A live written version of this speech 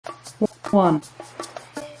One.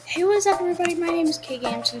 Hey, what's up, everybody? My name is K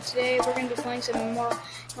Games, and today we're going to be playing some more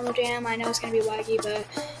normal jam. I know it's going to be laggy, but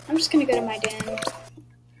I'm just going to go to my den,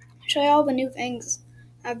 show you all the new things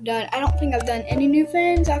I've done. I don't think I've done any new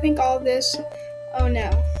things. I think all of this, oh no.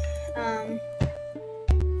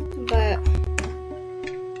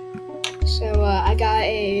 I got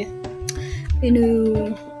a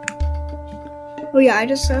new, oh yeah, I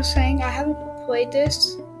just was saying I haven't played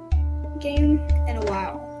this game in a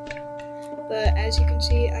while. But as you can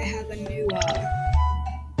see, I have a new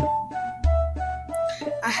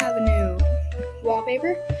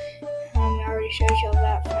wallpaper. I already showed you all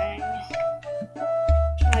that thing.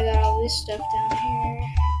 I got all this stuff down here.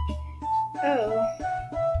 Oh.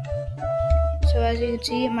 So as you can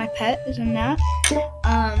see, my pet is in that.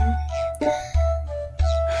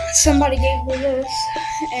 Somebody gave me this,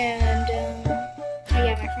 and oh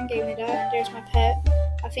yeah, my friend gave me that. There's my pet.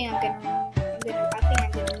 I think I'm gonna move him.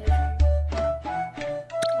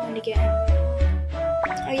 I'm gonna get him.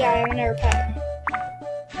 Oh yeah, I have another pet.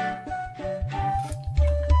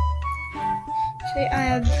 See,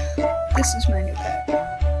 this is my new pet.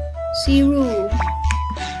 Rule.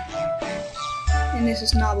 And this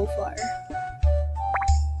is Novel Flyer.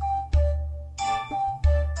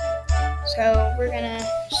 So we're gonna,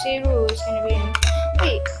 Rule is gonna be in,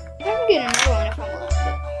 wait, I can get another one if I want,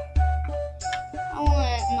 but I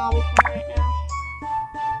want Novel Flyer right now.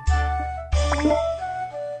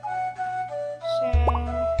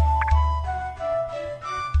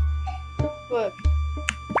 Look.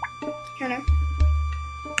 Here now.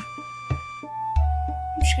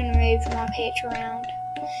 I'm just gonna move my page around.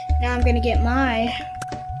 Now I'm gonna get my.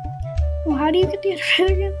 Oh, how do you get the other pet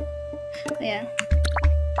again? Oh, yeah.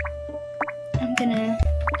 I'm gonna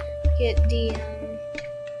get the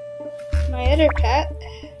my other pet.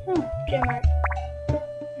 Oh, Gemart.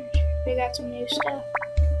 We got some new stuff.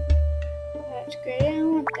 That's great. I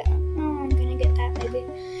don't want that. Oh, I'm gonna get that maybe.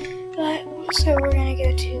 But so we're gonna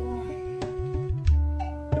go to.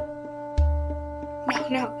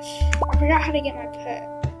 No, I forgot how to get my pet.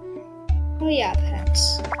 Oh yeah,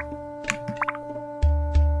 pets.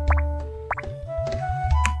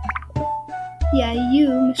 Yeah, you,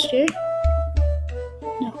 mister.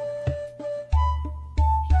 No.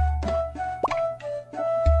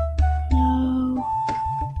 No.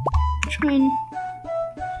 Trying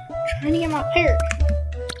to get my parrot.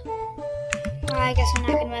 Well, I guess I'm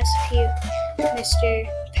not gonna mess with you, Mr.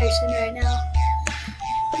 Person, right now.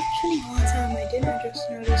 Spending a long time on my dinner, I just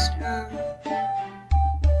noticed,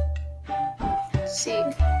 let's see.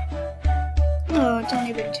 Oh, it's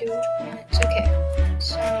only been 2 minutes, okay.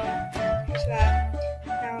 So, here's that.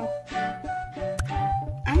 Now,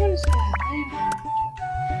 I want to stop.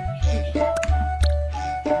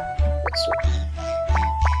 Let's see.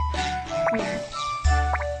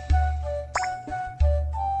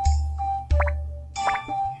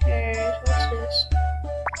 What's this?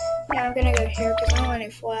 Yeah, I'm gonna go here because I want a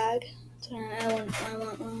flag. So I want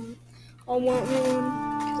one.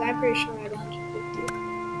 Because I'm pretty sure I got 250.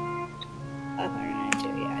 592,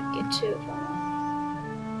 yeah, I'd get 2 if I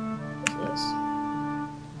want. What's this?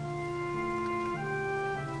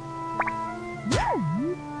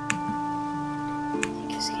 I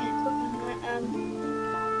guess I can't click on that.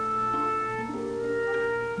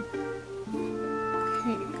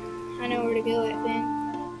 I know where to go, I think.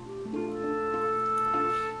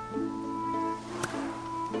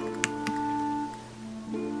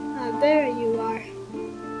 There you are.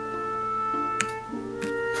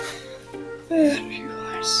 There you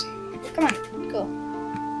are. Come on, go.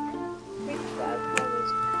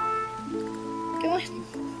 Go in.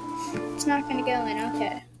 It's not gonna go in,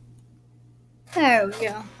 okay. There we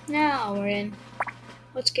go. Now we're in.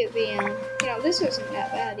 Let's get the, this isn't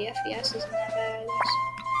that bad. The FPS isn't that bad. There's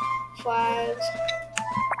flags.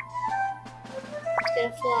 Let's get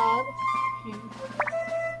a flag.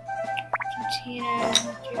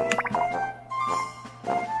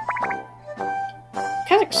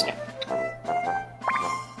 Kazakhstan.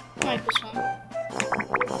 I like this one.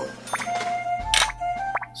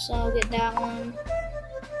 So I'll get that one.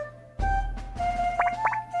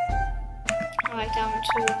 I like that one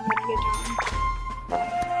too. I'm gonna get that one.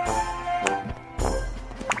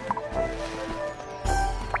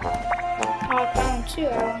 I like that one too. I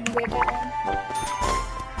want to get that one.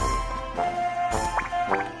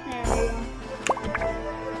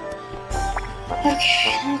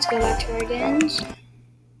 Okay, let's go back to our dens.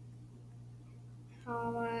 How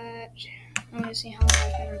much? I'm gonna see how long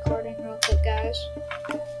I've been recording real quick, guys.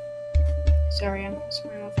 Sorry, I'm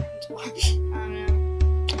sorry off until I don't know.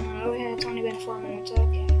 Oh yeah, it's only been 4 minutes.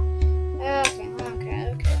 Okay.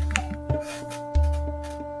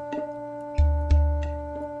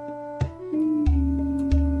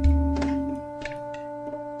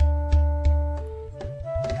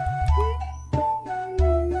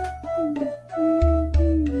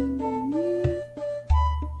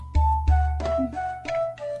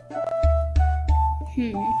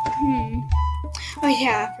 Oh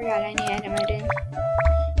yeah, I forgot I need to edit my din.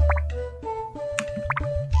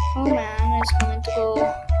 Oh man, it's going to go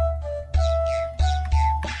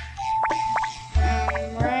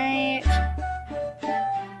right there.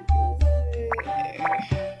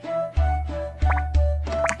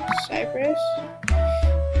 Cypress.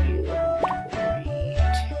 You want right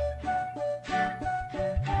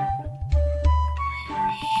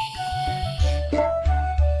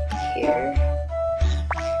here.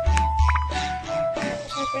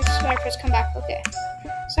 Cypress, come back. Okay.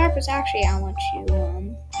 Cypress, actually, I want you,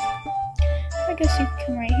 I guess you can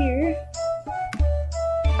come right here.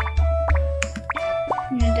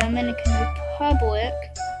 And the Dominican Republic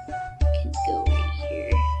can go right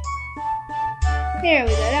here. There we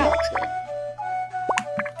go, that looks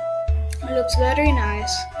good. It looks very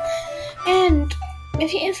nice. And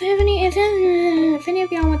if any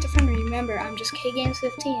of y'all want to friend me, remember, I'm just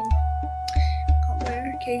KGames15. Out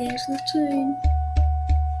there, KGames15.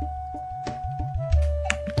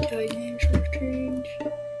 KGames15.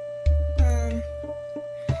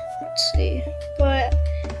 Let's see. But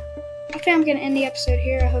I think I'm gonna end the episode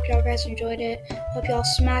here. I hope y'all guys enjoyed it. Hope y'all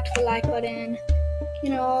smacked the like button. You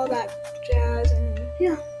know, all that jazz, and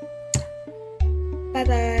yeah. Bye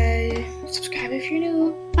bye. Subscribe if you're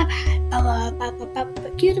new. Bye bye. Bye bye. Bye bye. Bye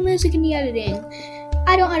bye. Cue the music and the editing.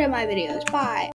 I don't edit my videos. Bye.